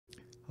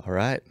All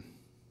right.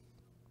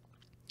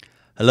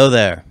 Hello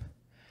there.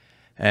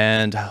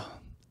 And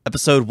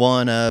episode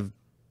 1 of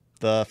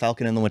The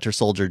Falcon and the Winter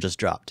Soldier just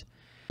dropped.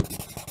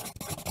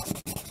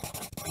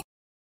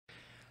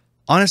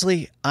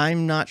 Honestly,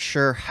 I'm not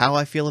sure how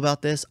I feel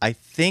about this. I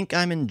think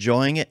I'm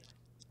enjoying it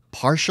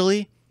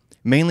partially,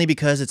 mainly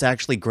because it's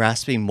actually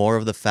grasping more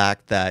of the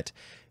fact that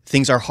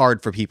things are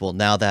hard for people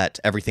now that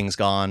everything's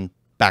gone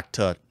back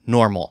to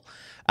normal.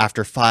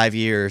 After 5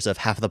 years of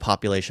half of the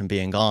population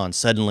being gone,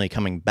 suddenly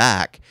coming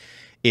back,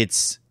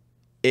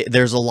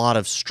 there's a lot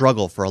of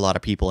struggle for a lot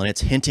of people, and it's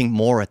hinting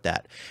more at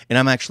that. And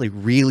I'm actually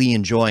really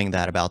enjoying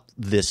that about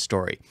this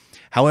story.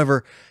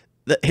 However,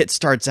 it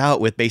starts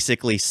out with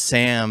basically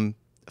Sam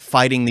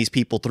fighting these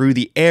people through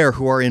the air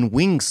who are in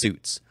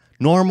wingsuits,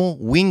 normal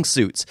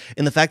wingsuits,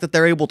 and the fact that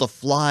they're able to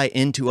fly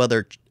into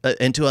other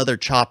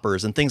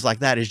choppers and things like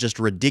that is just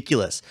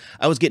ridiculous.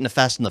 I was getting a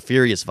Fast and the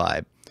Furious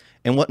vibe.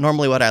 And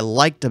what I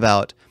liked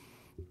about,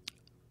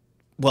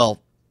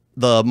 well,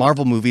 the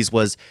Marvel movies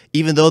was,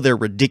 even though they're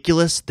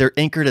ridiculous, they're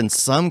anchored in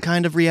some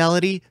kind of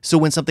reality. So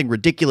when something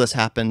ridiculous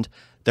happened,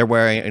 they're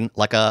wearing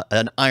like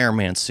an Iron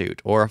Man suit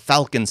or a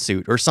Falcon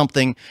suit or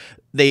something.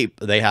 They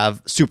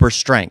have super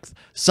strength,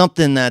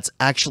 something that's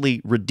actually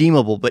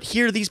redeemable. But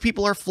here, these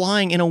people are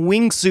flying in a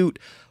wingsuit,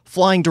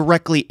 flying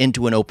directly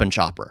into an open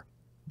chopper.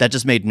 That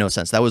just made no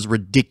sense. That was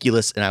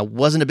ridiculous, and I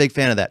wasn't a big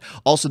fan of that.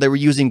 Also, they were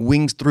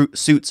using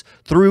suits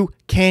through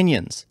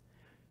canyons.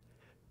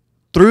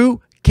 Through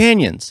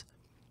canyons.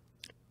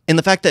 And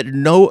the fact that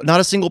not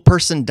a single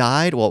person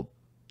died, well,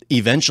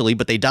 eventually,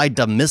 but they died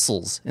to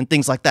missiles and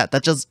things like that.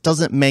 That just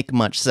doesn't make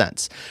much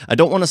sense. I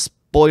don't want to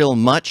spoil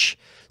much,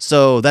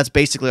 so that's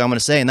basically what I'm going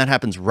to say, and that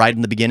happens right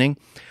in the beginning.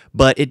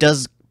 But it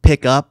does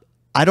pick up.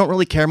 I don't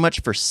really care much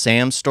for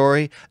Sam's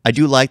story. I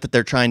do like that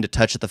they're trying to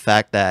touch at the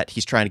fact that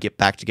he's trying to get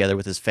back together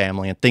with his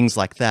family and things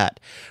like that.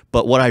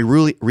 But what I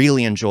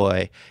really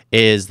enjoy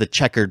is the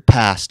checkered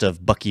past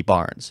of Bucky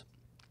Barnes.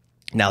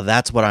 Now,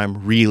 that's what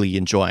I'm really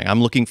enjoying.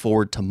 I'm looking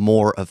forward to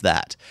more of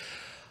that.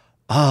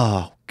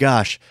 Oh,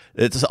 gosh.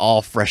 It's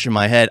all fresh in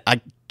my head.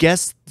 I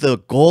guess the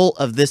goal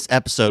of this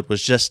episode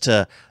was just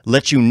to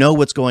let you know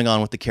what's going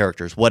on with the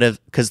characters.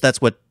 Because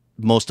that's what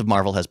most of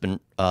Marvel has been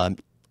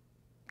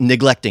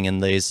neglecting in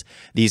these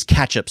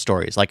catch-up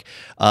stories. Like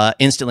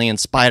instantly in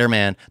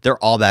Spider-Man, they're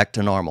all back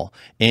to normal.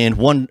 In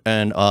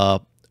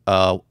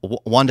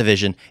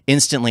WandaVision,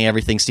 instantly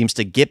everything seems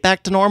to get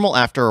back to normal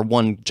after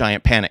one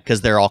giant panic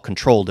because they're all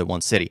controlled in one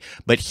city.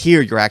 But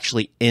here you're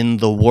actually in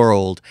the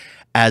world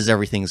as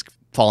everything's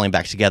falling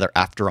back together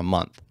after a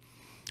month.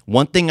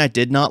 One thing I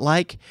did not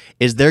like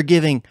is they're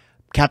giving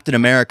Captain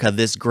America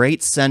this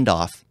great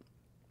send-off,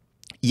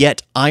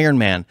 yet Iron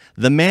Man,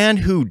 the man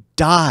who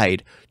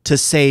died to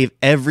save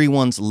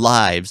everyone's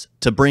lives,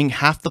 to bring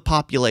half the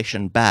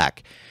population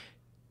back,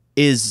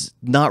 is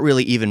not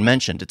really even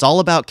mentioned. It's all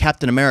about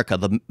Captain America,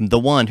 the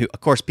one who,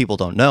 of course people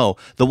don't know,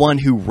 the one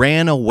who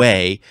ran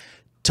away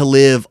to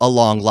live a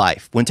long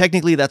life, when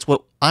technically that's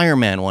what Iron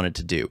Man wanted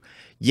to do.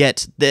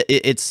 Yet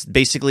it's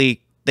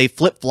basically, they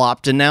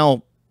flip-flopped, and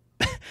now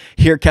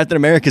here Captain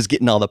America's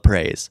getting all the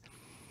praise.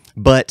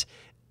 But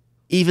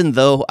even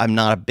though I'm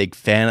not a big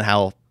fan of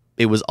how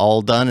it was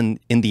all done, and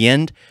in the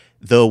end,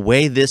 the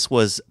way this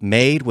was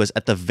made was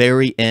at the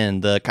very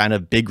end, the kind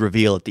of big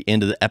reveal at the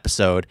end of the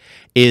episode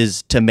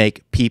is to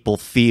make people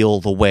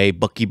feel the way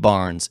Bucky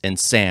Barnes and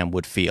Sam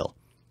would feel.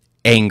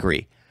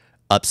 Angry,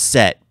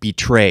 upset,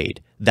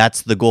 betrayed.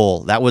 That's the goal.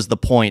 That was the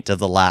point of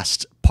the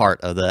last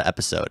part of the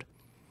episode.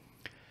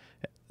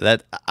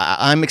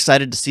 I'm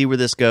excited to see where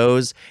this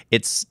goes.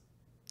 It's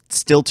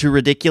still too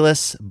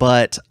ridiculous,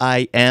 but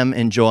I am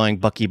enjoying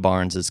Bucky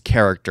Barnes'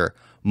 character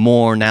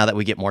more now that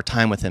we get more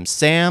time with him.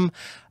 Sam,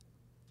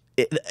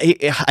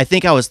 I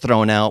think I was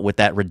thrown out with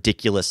that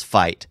ridiculous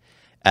fight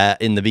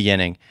in the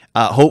beginning.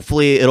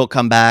 Hopefully it'll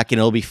come back and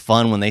it'll be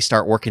fun when they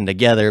start working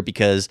together,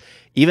 because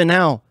even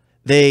now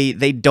they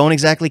don't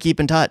exactly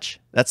keep in touch.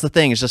 That's the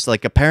thing. It's just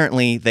like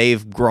apparently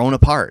they've grown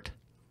apart.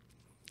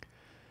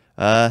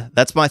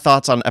 That's my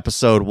thoughts on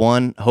episode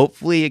 1.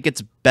 Hopefully it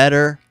gets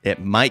better. It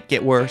might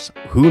get worse.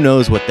 Who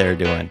knows what they're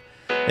doing.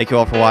 Thank you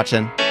all for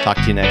watching. Talk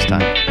to you next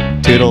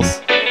time.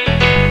 Toodles.